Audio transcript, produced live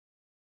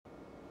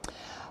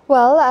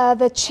Well,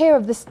 the chair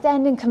of the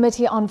Standing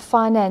Committee on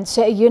Finance,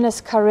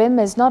 Yunus Carrim,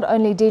 is not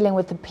only dealing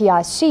with the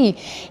PIC.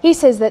 He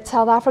says that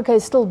South Africa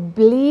is still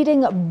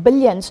bleeding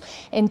billions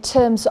in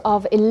terms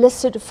of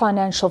illicit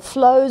financial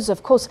flows.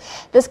 Of course,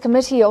 this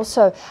committee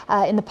also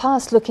in the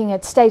past looking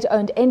at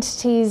state-owned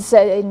entities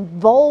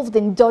involved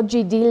in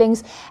dodgy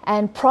dealings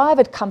and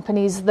private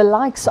companies, the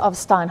likes of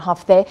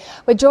Steinhoff there.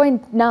 We're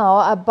joined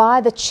now by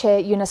the chair,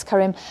 Yunus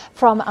Carrim,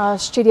 from our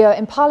studio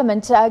in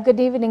Parliament. Good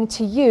evening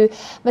to you,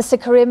 Mr.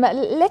 Carrim.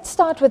 Let's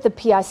start with the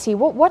PIC.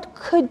 What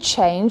could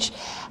change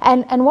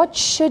and what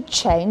should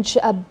change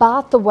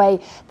about the way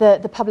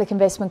the Public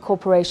Investment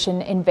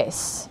Corporation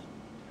invests?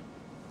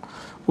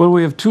 Well,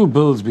 we have two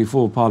bills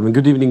before Parliament.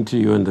 Good evening to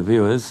you and the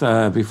viewers.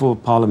 Before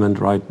Parliament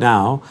right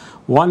now.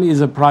 One is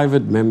a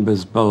private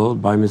member's bill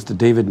by Mr.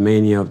 David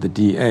Mania of the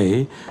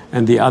DA,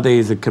 and the other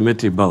is a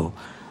committee bill.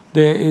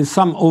 There is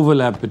some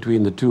overlap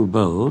between the two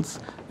bills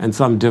and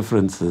some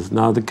differences.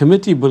 Now, the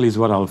committee bill is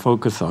what I'll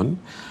focus on.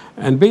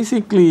 And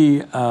basically,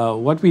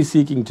 what we're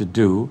seeking to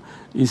do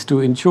is to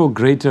ensure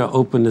greater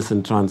openness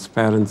and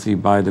transparency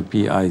by the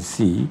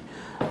PIC.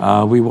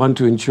 We want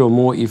to ensure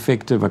more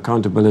effective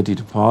accountability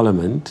to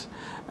Parliament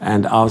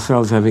and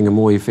ourselves having a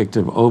more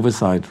effective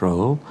oversight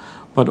role.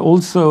 But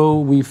also,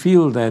 we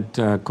feel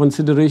that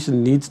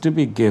consideration needs to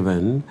be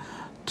given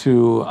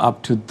to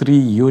up to 3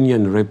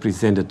 union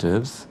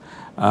representatives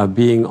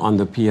being on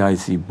the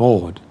PIC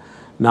board.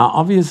 Now,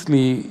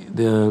 obviously,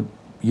 the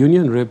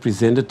union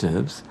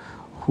representatives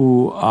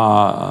who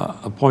are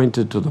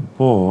appointed to the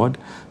board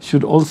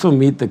should also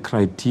meet the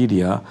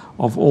criteria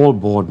of all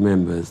board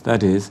members.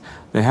 That is,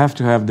 they have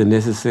to have the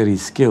necessary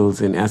skills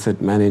in asset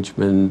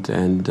management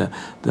and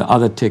the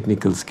other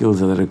technical skills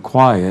that are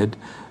required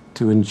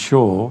to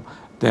ensure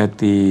that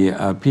the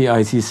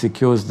PIC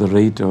secures the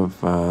rate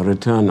of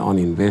return on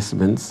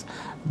investments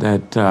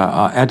that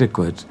are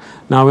adequate.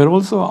 Now, we're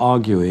also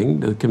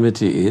arguing, the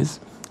committee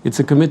it's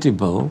a committee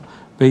bill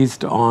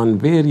based on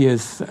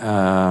various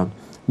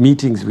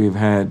meetings we've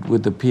had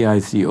with the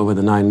PIC over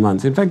the 9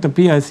 months. In fact, the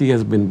PIC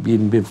has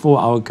been before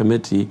our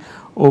committee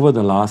over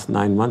the last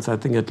 9 months, I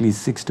think at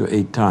least 6 to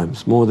 8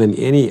 times, more than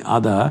any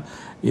other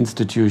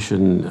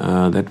institution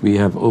that we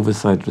have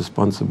oversight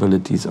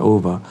responsibilities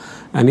over.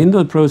 And in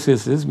the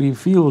processes, we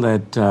feel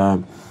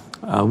that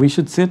we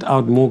should set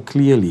out more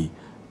clearly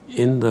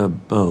in the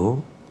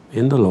bill,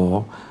 in the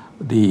law,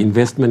 the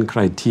investment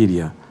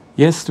criteria.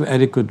 Yes, to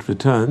adequate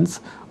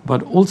returns,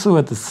 but also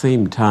at the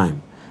same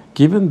time,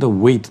 given the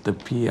weight the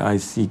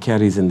PIC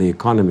carries in the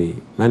economy,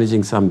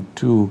 managing some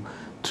 2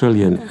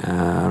 trillion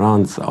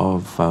rands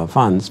of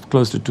funds,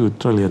 close to 2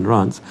 trillion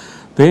rands,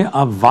 they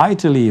are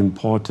vitally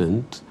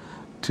important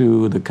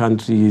to the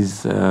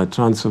country's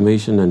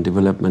transformation and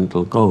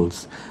developmental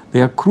goals.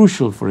 They are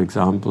crucial, for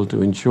example,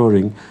 to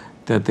ensuring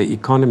that the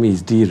economy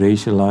is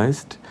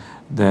de-racialized,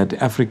 that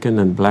African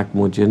and black,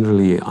 more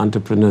generally,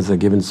 entrepreneurs are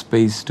given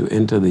space to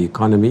enter the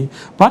economy,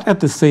 but at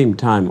the same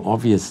time,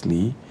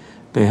 obviously,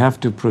 they have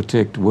to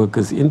protect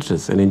workers'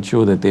 interests and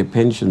ensure that their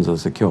pensions are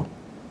secure.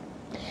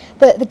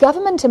 The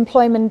Government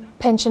Employment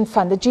Pension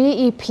Fund, the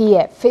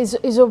GEPF,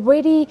 is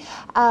already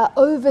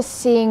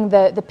overseeing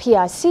the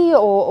PIC,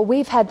 or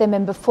we've had them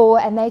in before,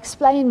 and they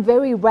explain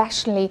very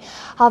rationally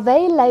how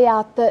they lay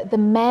out the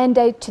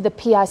mandate to the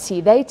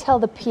PIC. They tell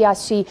the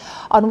PIC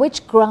on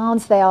which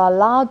grounds they are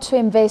allowed to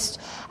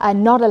invest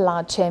and not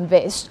allowed to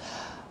invest.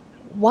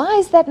 Why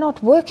is that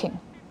not working?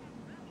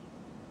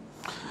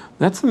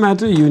 That's a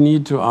matter you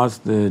need to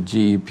ask the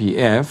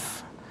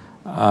GEPF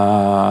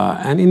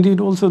and indeed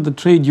also the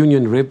trade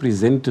union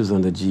representatives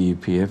on the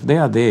GEPF. They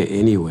are there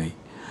anyway.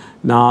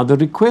 Now, the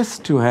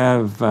request to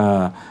have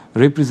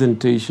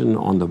representation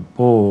on the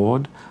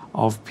board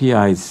of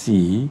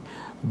PIC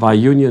by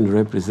union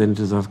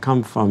representatives have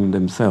come from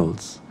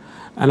themselves.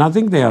 And I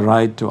think they are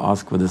right to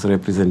ask for this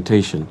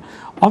representation.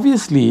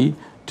 Obviously,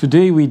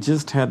 today we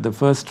just had the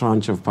first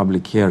tranche of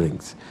public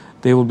hearings.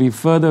 There will be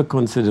further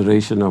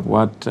consideration of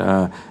what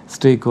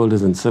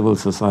stakeholders and civil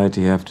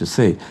society have to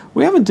say.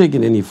 We haven't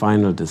taken any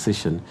final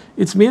decision.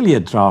 It's merely a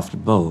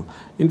draft bill.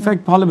 In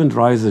fact, Parliament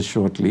rises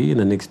shortly in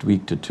the next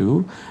week to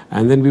 2,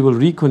 and then we will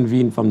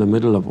reconvene from the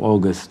middle of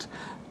August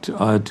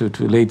to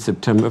late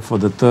September for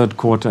the 3rd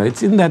quarter.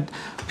 It's in that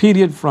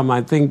period from,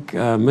 I think,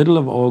 middle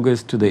of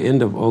August to the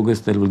end of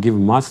August that will give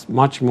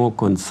much more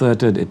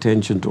concerted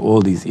attention to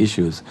all these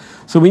issues.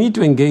 So we need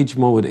to engage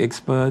more with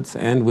experts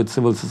and with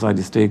civil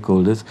society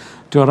stakeholders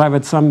to arrive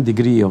at some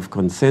degree of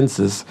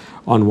consensus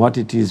on what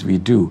it is we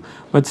do.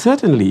 But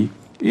certainly,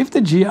 if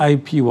the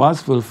GIP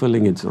was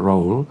fulfilling its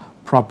role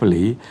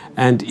properly,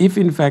 and if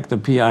in fact the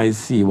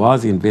PIC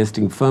was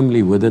investing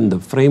firmly within the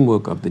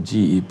framework of the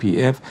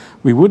GEPF,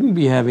 we wouldn't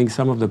be having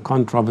some of the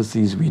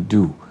controversies we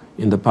do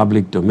in the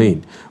public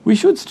domain. We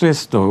should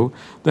stress, though,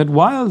 that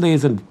while there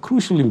is a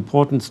crucial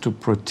importance to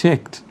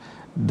protect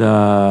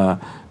the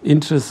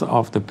interests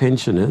of the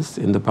pensioners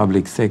in the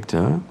public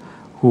sector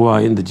who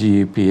are in the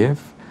GEPF,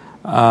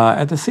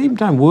 at the same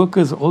time,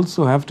 workers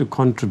also have to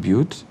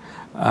contribute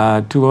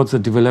towards the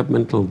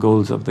developmental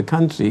goals of the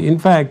country. In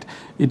fact,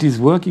 it is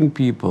working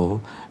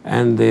people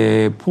and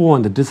the poor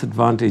and the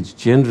disadvantaged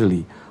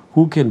generally,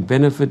 who can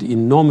benefit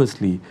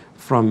enormously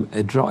from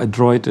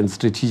adroit and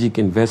strategic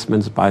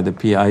investments by the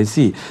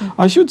PIC.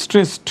 I should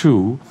stress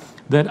too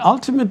that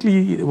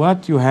ultimately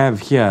what you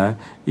have here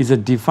is a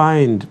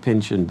defined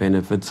pension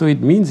benefit. So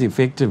it means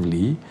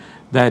effectively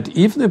that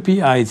if the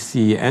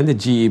PIC and the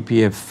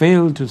GEPF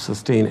fail to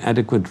sustain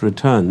adequate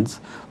returns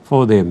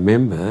for their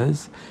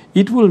members,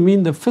 it will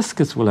mean the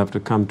fiscus will have to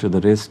come to the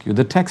rescue,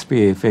 the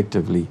taxpayer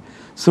effectively.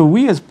 So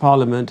we as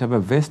Parliament have a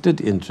vested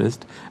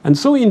interest, and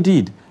so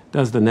indeed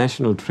does the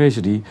National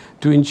Treasury,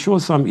 to ensure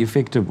some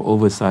effective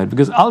oversight.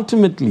 Because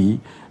ultimately,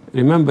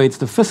 remember, it's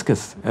the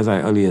fiscus, as I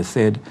earlier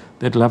said,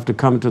 that will have to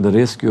come to the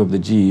rescue of the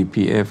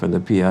GEPF and the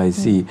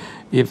PIC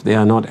if there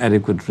are not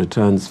adequate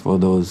returns for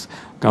those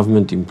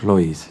government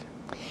employees.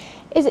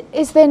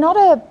 Is there not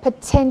a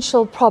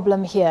potential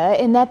problem here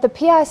in that the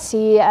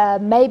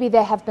PIC, maybe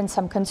there have been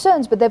some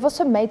concerns, but they've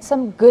also made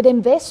some good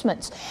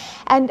investments?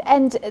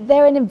 And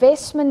they're an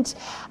investment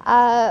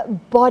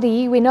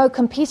body, we know,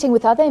 competing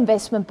with other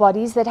investment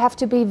bodies that have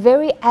to be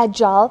very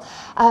agile,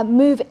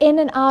 move in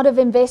and out of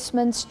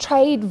investments,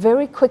 trade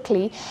very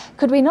quickly.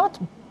 Could we not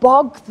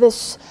bog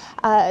this,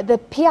 the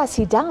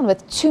PIC down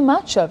with too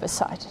much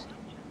oversight?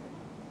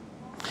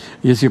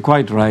 Yes, you're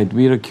quite right.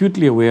 We are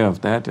acutely aware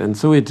of that, and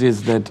so it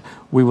is that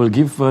we will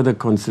give further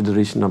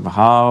consideration of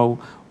how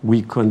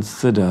we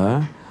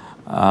consider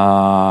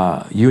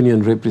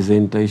union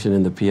representation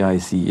in the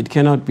PIC. It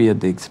cannot be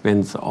at the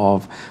expense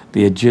of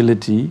the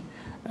agility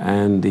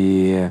and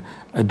the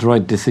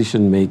adroit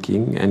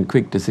decision-making and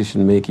quick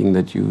decision-making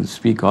that you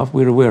speak of.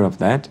 We're aware of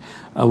that.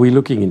 We're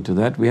looking into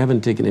that. We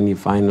haven't taken any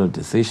final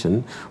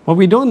decision. But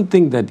we don't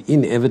think that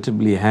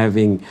inevitably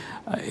having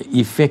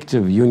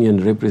effective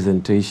union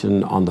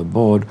representation on the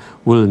board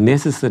will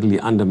necessarily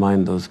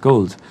undermine those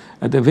goals.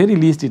 At the very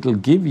least, it will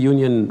give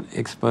union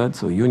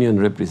experts or union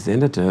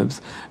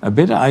representatives a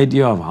better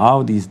idea of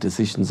how these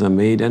decisions are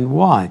made and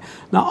why.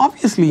 Now,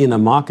 obviously, in a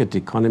market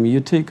economy,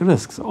 you take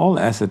risks. All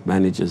asset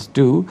managers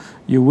do.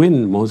 You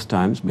win most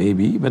times,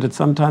 maybe, but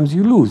sometimes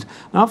you lose.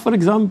 Now, for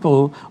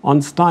example, on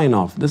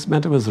Steinhoff, this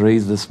matter was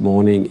raised this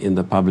morning in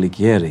the public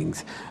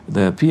hearings.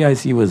 The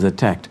PIC was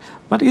attacked.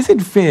 But is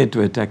it fair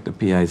to attack the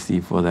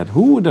PIC for that?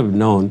 Who would have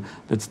known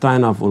that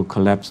Steinhoff will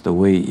collapse the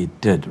way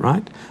it did,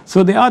 right?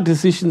 So there are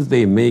decisions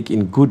they make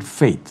in good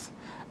faith,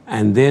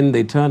 and then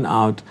they turn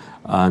out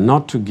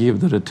not to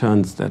give the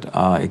returns that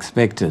are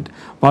expected.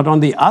 But on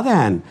the other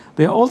hand,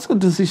 there are also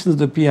decisions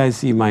the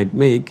PIC might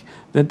make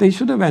that they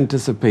should have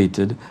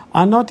anticipated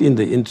are not in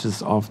the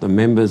interests of the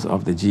members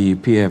of the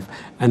GEPF.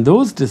 And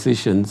those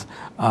decisions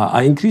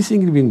are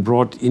increasingly being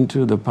brought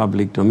into the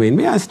public domain.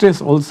 May I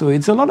stress also,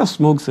 it's a lot of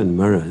smokes and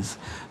mirrors.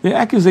 There are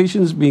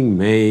accusations being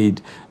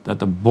made that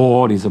the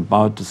board is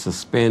about to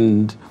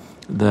suspend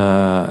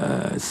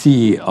the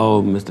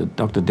CEO, Mr.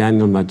 Dr.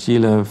 Daniel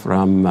Machila,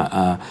 from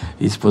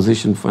his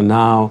position for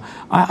now.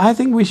 I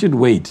think we should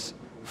wait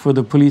for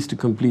the police to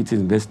complete its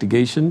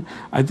investigation.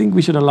 I think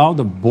we should allow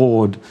the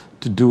board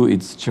to do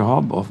its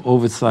job of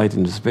oversight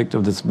in respect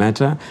of this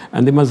matter,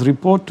 and they must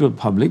report to the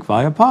public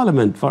via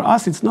Parliament. For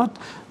us, it's not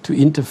to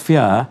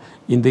interfere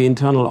in the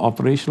internal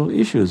operational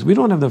issues. We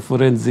don't have the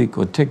forensic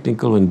or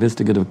technical or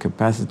investigative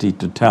capacity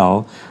to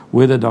tell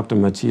whether Dr.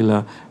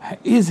 Machila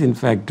is in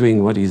fact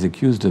doing what he's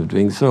accused of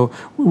doing. So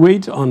we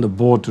wait on the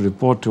board to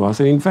report to us.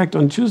 And in fact,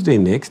 on Tuesday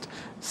next,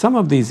 some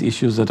of these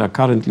issues that are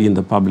currently in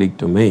the public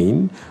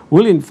domain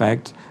will in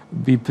fact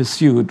be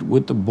pursued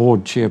with the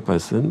board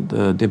chairperson,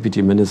 the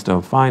Deputy Minister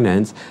of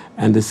Finance,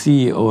 and the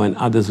CEO and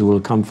others who will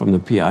come from the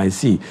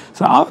PIC.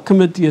 So our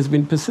committee has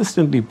been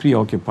persistently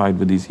preoccupied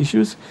with these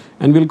issues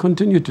and will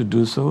continue to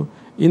do so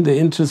in the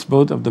interest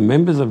both of the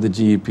members of the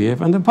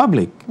GEPF and the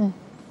public.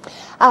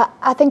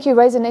 I think you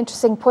raise an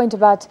interesting point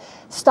about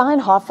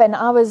Steinhoff, and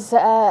I was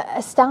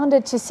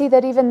astounded to see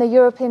that even the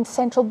European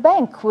Central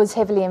Bank was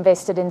heavily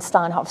invested in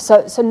Steinhoff.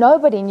 So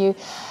nobody knew.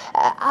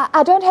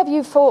 I don't have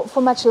you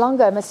for much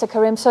longer, Mr.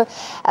 Carrim. So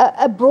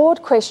a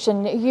broad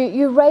question.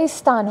 You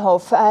raised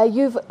Steinhoff.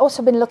 You've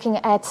also been looking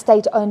at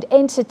state-owned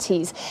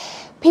entities.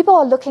 People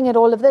are looking at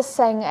all of this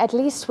saying at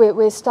least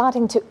we're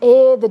starting to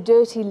air the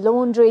dirty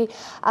laundry,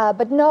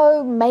 but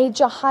no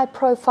major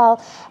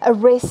high-profile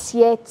arrests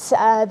yet.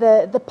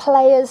 The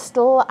players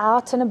still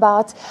out and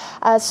about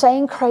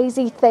saying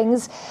crazy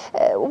things.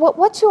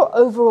 What's your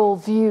overall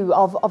view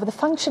of the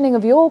functioning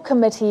of your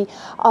committee,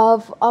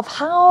 of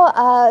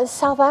how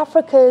South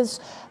Africa's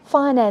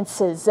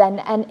finances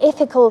and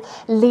ethical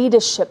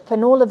leadership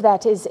and all of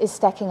that is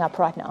stacking up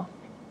right now?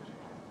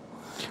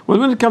 Well,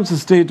 when it comes to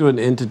state-owned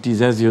entities,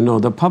 as you know,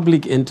 the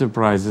Public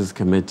Enterprises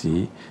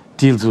Committee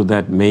deals with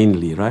that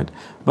mainly, right?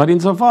 But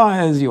insofar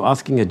as you're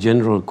asking a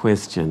general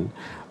question,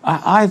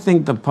 I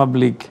think the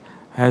public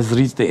has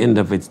reached the end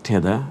of its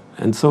tether,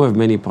 and so have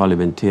many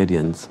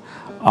parliamentarians,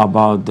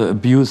 about the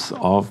abuse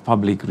of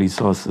public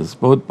resources,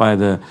 both by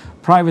the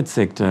private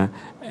sector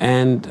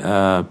and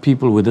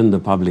people within the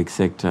public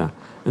sector.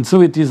 And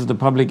so it is the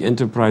Public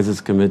Enterprises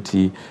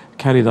Committee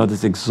carried out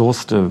this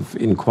exhaustive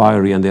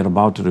inquiry, and they're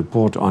about to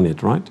report on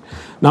it, right?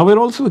 Now, we're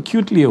also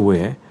acutely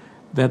aware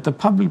that the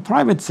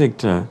private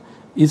sector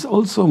is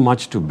also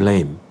much to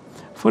blame.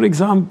 For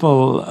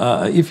example,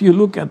 if you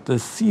look at the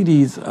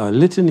series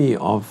litany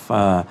of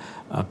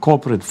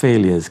corporate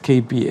failures,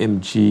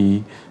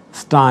 KPMG,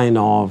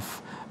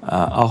 Steinhoff,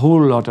 a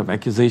whole lot of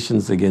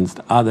accusations against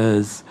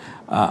others,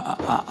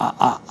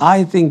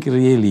 I think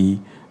really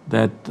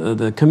that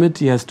the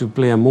committee has to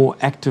play a more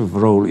active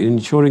role in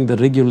ensuring the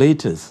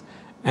regulators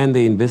and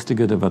the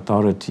investigative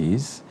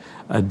authorities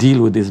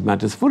deal with these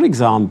matters. For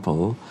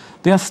example,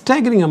 there are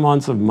staggering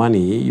amounts of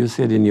money, you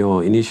said in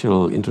your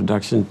initial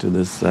introduction to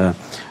this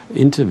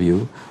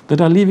interview,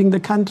 that are leaving the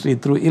country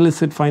through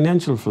illicit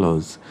financial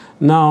flows.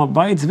 Now,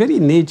 by its very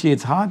nature,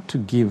 it's hard to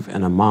give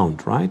an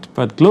amount, right?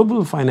 But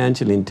global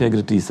financial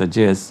integrity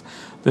suggests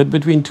that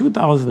between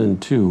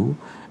 2002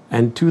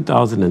 and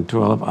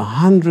 2012,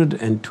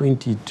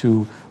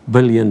 $122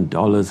 billion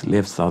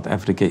left South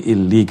Africa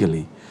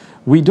illegally.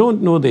 We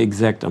don't know the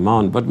exact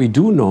amount, but we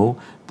do know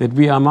that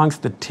we are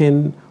amongst the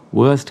 10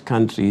 worst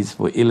countries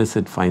for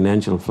illicit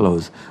financial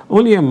flows.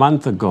 Only a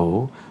month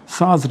ago,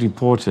 SARS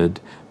reported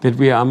that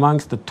we are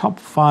amongst the top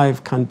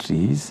 5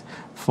 countries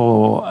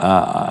for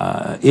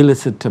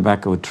illicit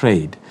tobacco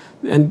trade.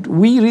 And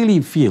we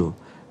really feel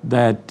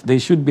that there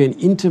should be an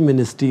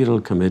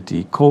interministerial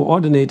committee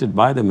coordinated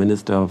by the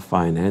Minister of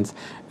Finance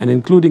and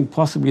including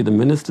possibly the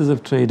Ministers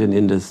of Trade and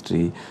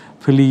Industry,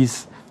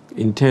 Police,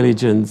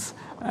 Intelligence,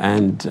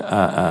 and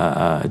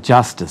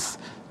Justice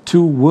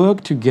to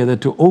work together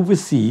to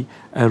oversee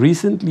a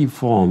recently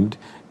formed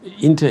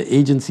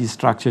interagency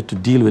structure to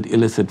deal with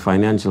illicit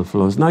financial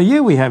flows. Now,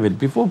 here we have it.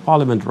 Before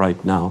Parliament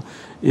right now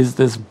is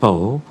this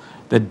bill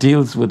that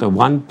deals with a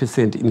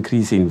 1%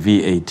 increase in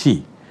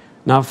VAT.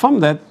 Now, from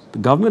that, the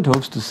government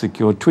hopes to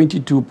secure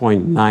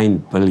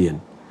 22.9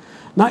 billion.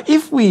 Now,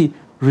 if we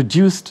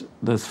reduced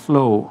this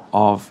flow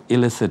of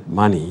illicit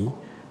money,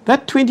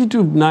 that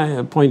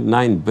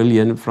 22.9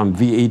 billion from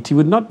VAT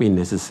would not be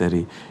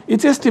necessary.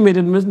 It's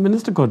estimated,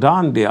 Minister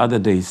Gordhan the other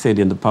day said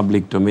in the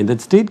public domain that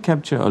state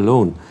capture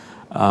alone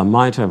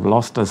might have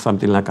lost us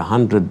something like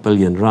 100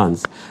 billion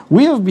rands.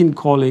 We have been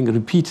calling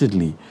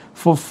repeatedly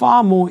for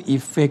far more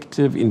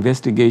effective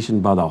investigation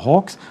by the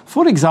hawks.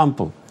 For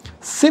example,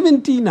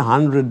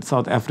 1,700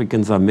 South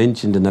Africans are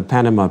mentioned in the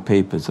Panama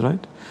Papers,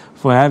 right?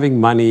 For having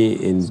money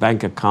in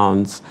bank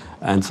accounts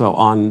and so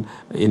on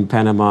in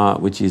Panama,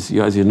 which is,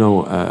 as you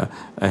know,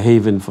 a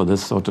haven for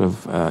this sort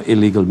of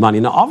illegal money.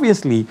 Now,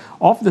 obviously,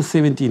 of the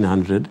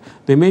 1,700,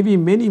 there may be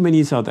many,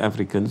 many South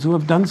Africans who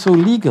have done so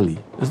legally.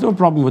 There's no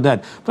problem with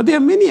that. But there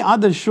are many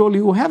others, surely,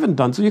 who haven't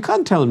done. So you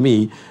can't tell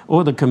me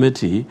or the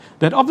committee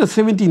that of the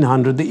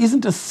 1,700, there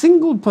isn't a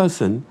single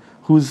person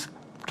who's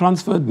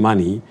transferred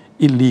money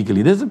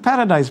illegally. There's the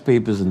Paradise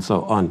Papers and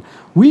so on.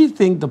 We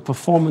think the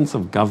performance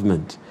of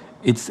government,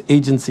 its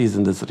agencies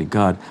in this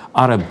regard,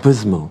 are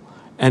abysmal.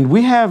 And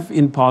we have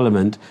in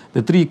Parliament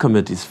the 3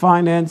 committees,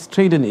 Finance,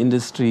 Trade and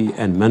Industry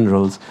and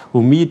Minerals,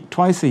 who meet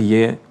twice a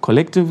year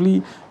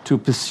collectively to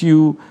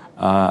pursue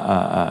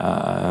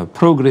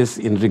progress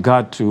in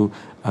regard to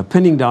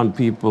pinning down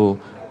people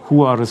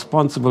who are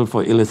responsible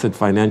for illicit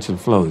financial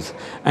flows.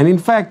 And in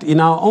fact, in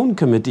our own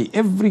committee,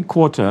 every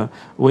quarter,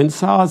 when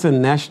SARS and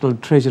National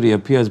Treasury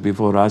appears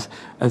before us,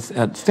 a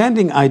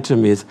standing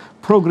item is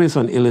progress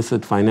on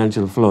illicit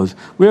financial flows.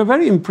 We are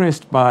very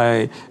impressed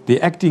by the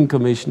Acting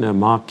Commissioner,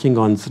 Mark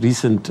Kingon's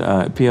recent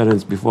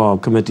appearance before our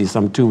committee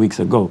some 2 weeks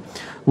ago.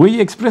 We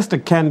expressed a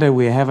candor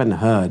we haven't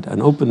heard,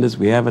 an openness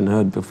we haven't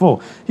heard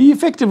before. He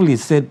effectively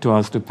said to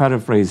us, to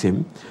paraphrase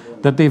him,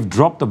 that they've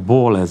dropped the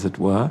ball, as it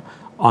were,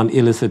 on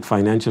illicit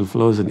financial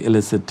flows and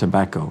illicit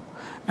tobacco,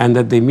 and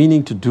that they're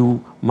meaning to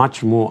do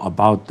much more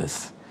about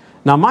this.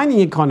 Now, mining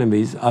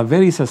economies are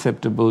very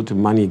susceptible to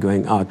money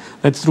going out.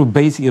 That's through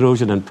base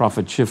erosion and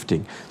profit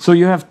shifting. So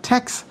you have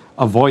tax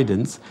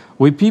avoidance,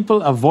 where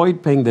people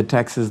avoid paying the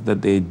taxes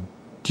that they're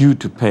due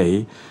to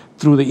pay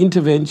through the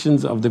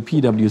interventions of the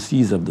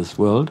PwCs of this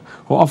world,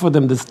 who offer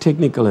them this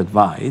technical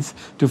advice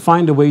to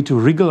find a way to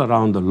wriggle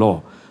around the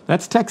law.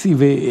 That's tax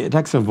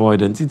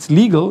avoidance. It's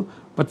legal,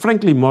 but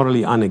frankly,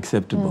 morally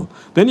unacceptable.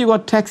 Then you've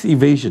got tax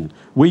evasion,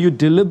 where you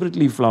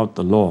deliberately flout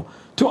the law.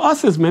 To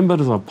us as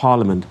members of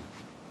Parliament,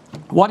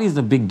 what is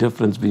the big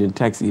difference between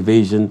tax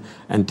evasion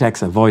and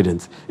tax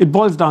avoidance? It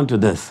boils down to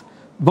this.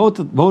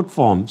 Both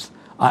forms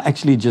are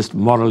actually just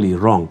morally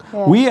wrong.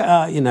 Yeah. We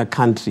are in a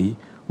country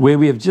where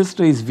we have just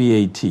raised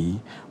VAT,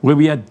 where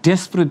we are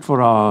desperate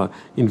for our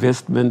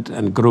investment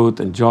and growth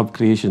and job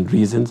creation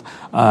reasons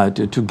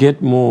to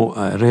get more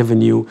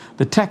revenue.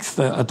 The tax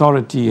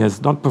authority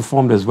has not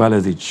performed as well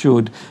as it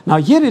should. Now,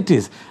 here it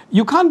is.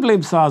 You can't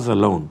blame SARS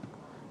alone.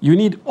 You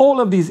need all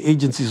of these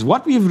agencies.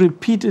 What we've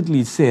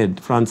repeatedly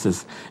said,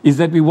 Francis, is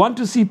that we want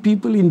to see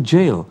people in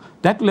jail.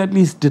 That will at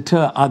least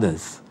deter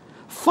others.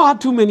 Far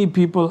too many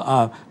people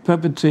are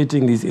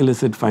perpetrating these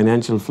illicit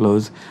financial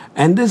flows,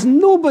 and there's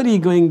nobody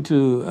going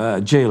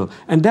to jail.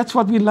 And that's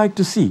what we'd like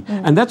to see.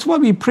 And that's why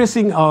we're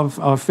pressing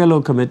our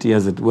fellow committee,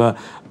 as it were,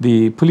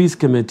 the police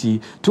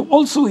committee, to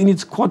also, in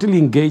its quarterly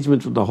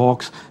engagement with the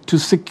hawks, to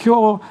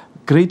secure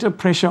greater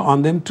pressure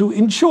on them to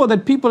ensure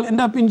that people end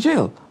up in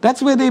jail.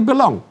 That's where they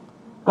belong.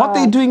 What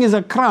they're doing is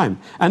a crime.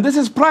 And this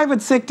is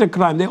private sector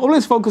crime. They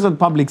always focus on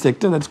public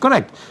sector, that's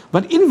correct.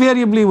 But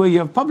invariably, where you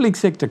have public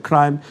sector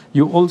crime,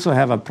 you also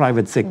have a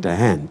private sector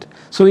hand.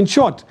 So in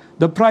short,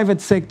 the private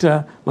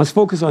sector must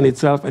focus on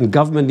itself, and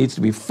government needs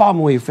to be far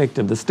more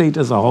effective, the state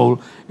as a whole,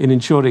 in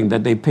ensuring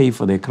that they pay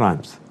for their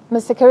crimes.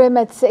 Mr. Carrim,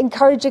 it's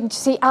encouraging to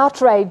see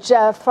outrage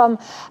from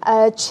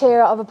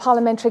Chair of a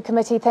Parliamentary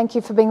Committee. Thank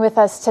you for being with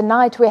us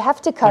tonight. We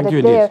have to cut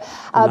it there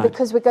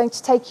because we're going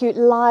to take you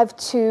live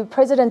to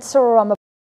President Cyril Ramaphosa.